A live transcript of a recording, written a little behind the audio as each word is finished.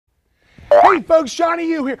Hey folks, Johnny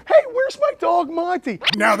U here. Hey, where's my dog Monty?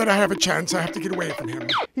 Now that I have a chance, I have to get away from him.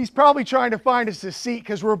 He's probably trying to find us a seat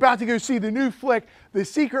because we're about to go see the new flick, The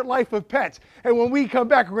Secret Life of Pets. And when we come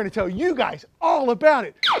back, we're going to tell you guys all about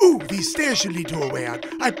it. Ooh, these stairs should lead to a way out.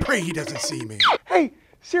 I pray he doesn't see me. Hey,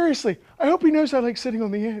 seriously, I hope he knows I like sitting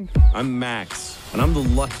on the end. I'm Max, and I'm the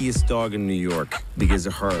luckiest dog in New York because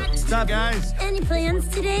of her. What's up, guys? Any plans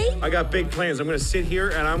today? I got big plans. I'm gonna sit here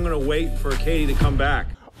and I'm gonna wait for Katie to come back.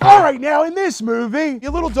 All right, now in this movie, a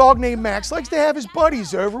little dog named Max likes to have his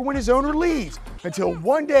buddies over when his owner leaves, until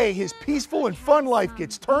one day his peaceful and fun life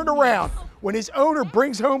gets turned around when his owner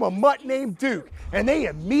brings home a mutt named Duke, and they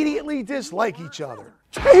immediately dislike each other.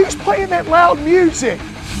 Hey, who's playing that loud music?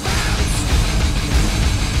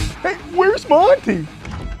 Hey, where's Monty?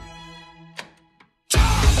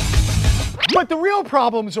 But the real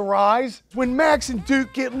problems arise when Max and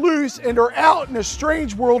Duke get loose and are out in a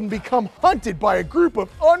strange world and become hunted by a group of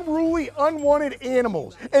unruly, unwanted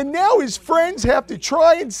animals. And now his friends have to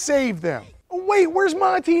try and save them. Wait, where's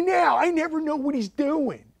Monty now? I never know what he's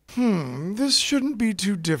doing. This shouldn't be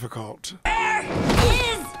too difficult. Where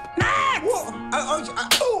is Max?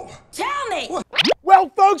 Tell me.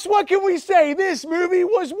 Well, folks, what can we say? This movie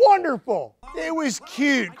was wonderful. It was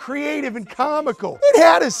cute, creative, and comical. It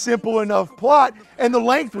had a simple enough plot, and the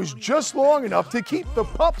length was just long enough to keep the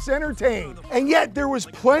pups entertained. And yet there was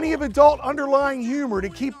plenty of adult underlying humor to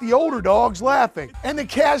keep the older dogs laughing. And the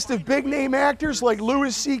cast of big-name actors like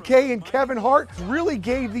Louis C.K. and Kevin Hart really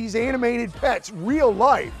gave these animated pets real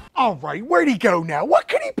life. All right, where'd he go now? What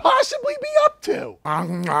could he possibly be up to?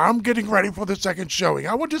 I'm getting ready for the second showing.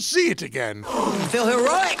 I want to see it again. I feel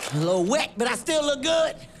heroic, a little wet, but I still look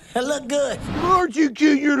good. I look good. Aren't you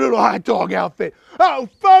cute, your little hot dog outfit? Oh,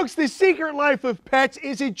 folks, The Secret Life of Pets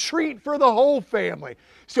is a treat for the whole family.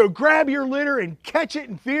 So grab your litter and catch it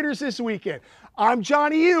in theaters this weekend. I'm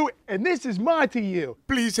Johnny U, and this is Monty U.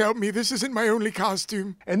 Please help me. This isn't my only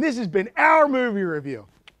costume. And this has been our movie review.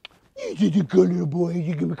 You're a good little boy.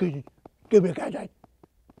 You give me a